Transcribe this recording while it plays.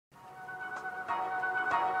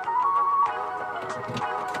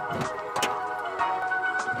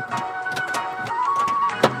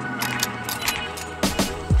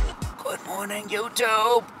Good morning,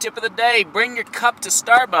 YouTube. Tip of the day, bring your cup to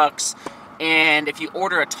Starbucks, and if you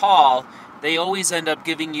order a tall, they always end up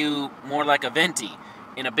giving you more like a venti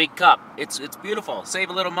in a big cup. It's beautiful. Save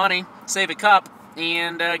a little money, save a cup,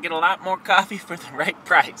 and get a lot more coffee for the right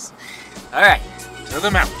price. All right, to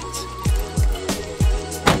the mountains.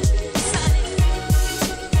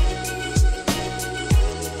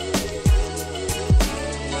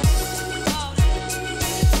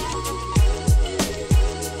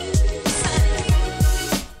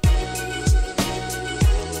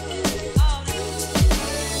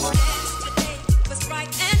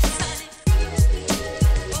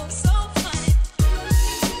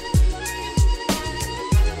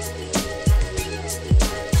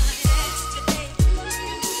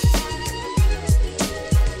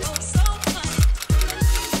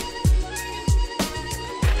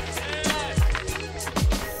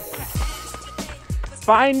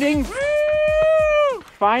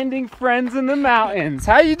 Finding friends in the mountains.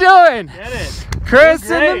 How you doing? Get it. Chris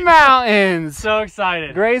in the mountains. So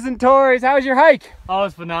excited. Grays and Tories. How was your hike? Oh,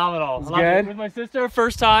 it's phenomenal. It's good. With my sister,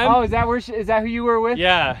 first time. Oh, is that who you were with?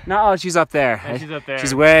 Yeah. No, oh, she's up there. Yeah, she's up there.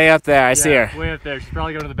 She's way up there. I see her. Way up there. She's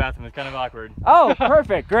probably going to the bathroom. It's kind of awkward. Oh,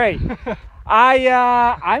 perfect. Great.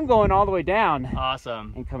 I'm going all the way down.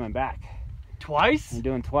 Awesome. And coming back. Twice? I'm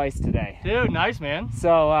doing twice today. Dude, nice, man.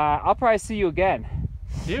 So I'll probably see you again.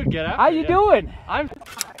 Dude, get out. How you doing? I'm.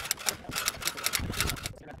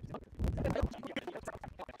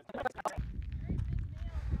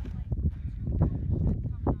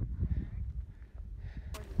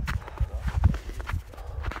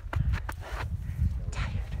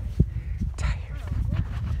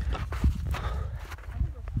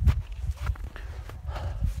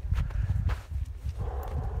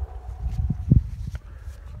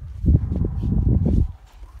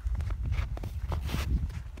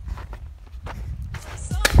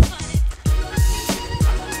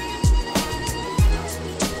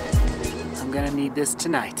 I'm gonna need this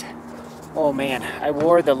tonight. Oh man, I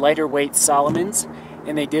wore the lighter weight Solomons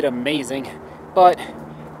and they did amazing, but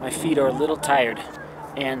my feet are a little tired,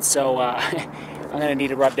 and so I'm gonna need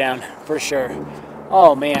to rub down for sure.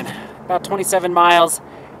 Oh man, about 27 miles,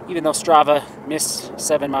 even though Strava missed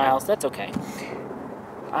 7 miles, that's okay.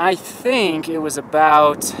 I think it was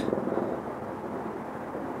about,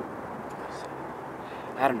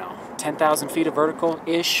 I don't know, 10,000 feet of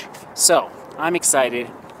vertical-ish. So, I'm excited,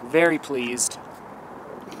 very pleased.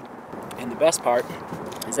 And the best part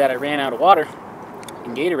is that I ran out of water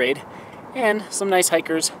and Gatorade, and some nice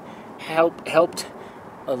hikers helped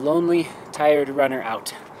a lonely, tired runner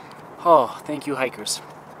out. Oh, thank you, hikers.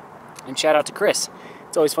 And shout out to Chris.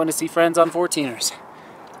 It's always fun to see friends on 14ers.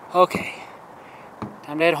 Okay,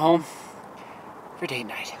 time to head home for date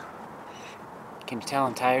night. Can you tell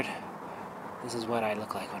I'm tired? This is what I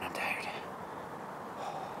look like when I'm tired.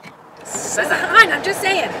 Fine, I'm just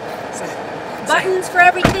saying. Buttons for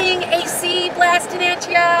everything, AC blasting at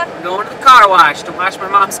ya. I'm going to the car wash to wash my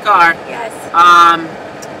mom's car. Yes.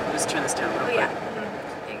 Let's turn this down real quick. Yeah.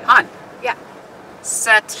 There you go. Hon. Yeah.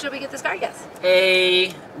 Set Should we get this car? Yes.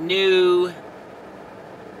 a new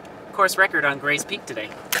course record on Gray's Peak today.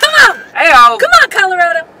 Come on! Hey-o! Come on,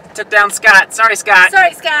 Colorado! Took down Scott. Sorry, Scott.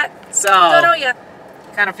 Sorry, Scott. So, Don't know ya.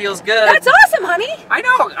 kind of feels good. That's awesome, honey. I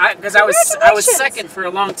know, because I was Congratulations. second for a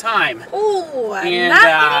long time. Ooh, And,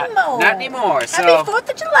 not anymore. Not anymore. So, Happy 4th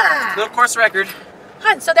of July. little course record.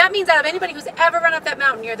 Hun, so that means out of anybody who's ever run up that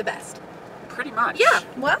mountain, you're the best. Pretty much. Yeah,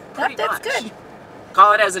 well, Pretty that's much. good.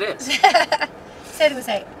 Call it as it is. Say it with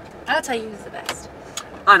say. I'll tell you who's the best.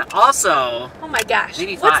 And also, Oh my gosh.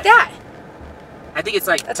 85. What's that? I think it's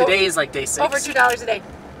like, That's today is like day 6. Over $2 a day.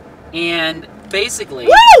 And basically,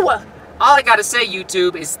 Woo! all I gotta say,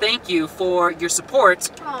 YouTube, is thank you for your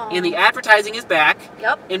support. Aw. And the advertising is back.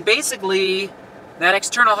 Yep. And basically, that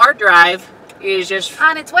external hard drive is just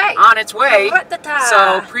On its way. on its way. Ta-ra-ta-ta.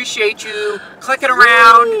 So appreciate you clicking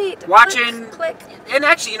around, Sweet. watching. Click. And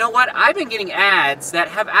actually, you know what? I've been getting ads that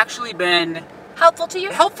have actually been Helpful to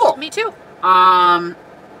you? helpful. Me too.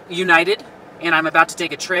 United, and I'm about to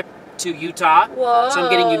take a trip to Utah. Whoa. So I'm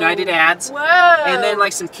getting United ads. Whoa. And then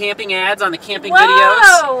like some camping ads on the camping Whoa.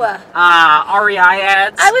 videos. REI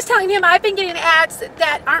ads. I was telling him I've been getting ads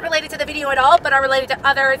that aren't related to the video at all, but are related to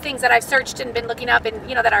other things that I've searched and been looking up, and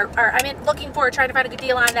you know that are I mean looking for, trying to find a good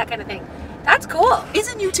deal on, that kind of thing. That's cool.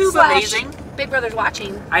 Isn't YouTube Slash amazing? Big Brother's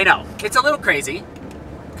watching. I know. It's a little crazy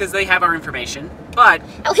because they have our information, but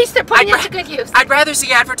At least they're putting it to good use. I'd rather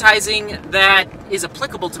see advertising that is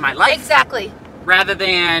applicable to my life. Exactly. rather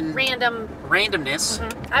than Random. randomness.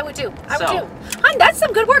 I would too. I would So- too. Hun, that's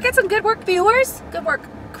some good work. That's some good work, viewers. Good work,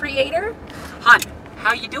 creator. Hun,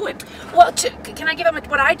 how you doing? Well, can I give them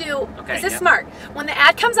what I do? Okay, Is this yeah. smart? When the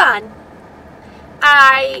ad comes on,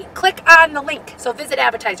 I click on the link. So visit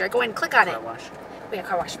advertiser. I go in and click on it. Car wash. We got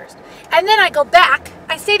car wash first. And then I go back.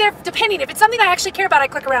 I stay there depending. If it's something I actually care about, I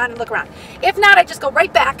click around and look around. If not, I just go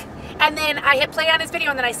right back. And then I hit play on his video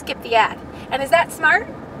and then I skip the ad. And is that smart?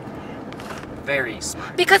 Very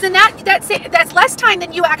smart. Because in that's less time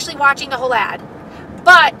than you actually watching the whole ad.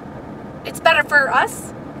 But it's better for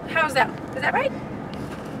us. How's that? Is that right?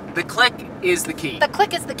 The click is the key. The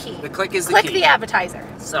click is the key. The click is the Click key. the advertiser.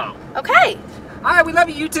 So, Okay. all right, we love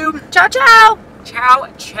you, YouTube. Ciao, ciao. Ciao,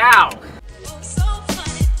 ciao.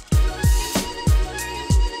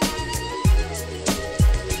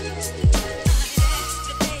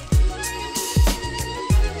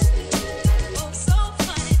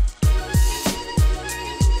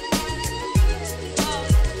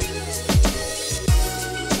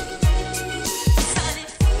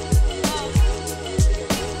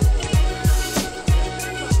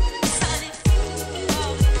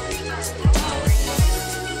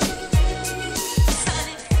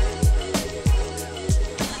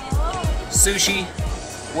 Sushi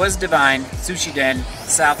was divine. Sushi Den,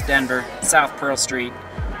 South Denver, South Pearl Street.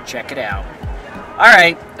 Check it out. All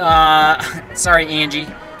right. Sorry, Angie.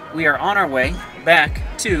 We are on our way back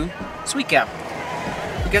to Sweet Cow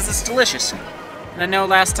because it's delicious. And I know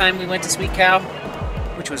last time we went to Sweet Cow,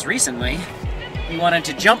 which was recently, we wanted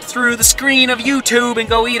to jump through the screen of YouTube and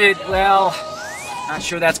go eat it. Well, not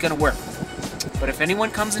sure that's gonna work. But if anyone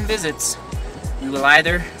comes and visits, we will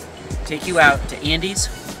either take you out to Andy's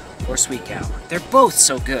or Sweet Cow. They're both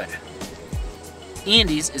so good.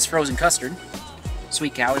 Andy's is frozen custard.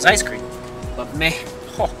 Sweet Cow is ice cream. But man,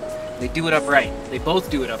 they do it up right. They both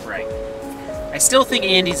do it up right. I still think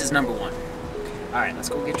Andy's is #1. All right, let's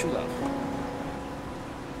go get true love.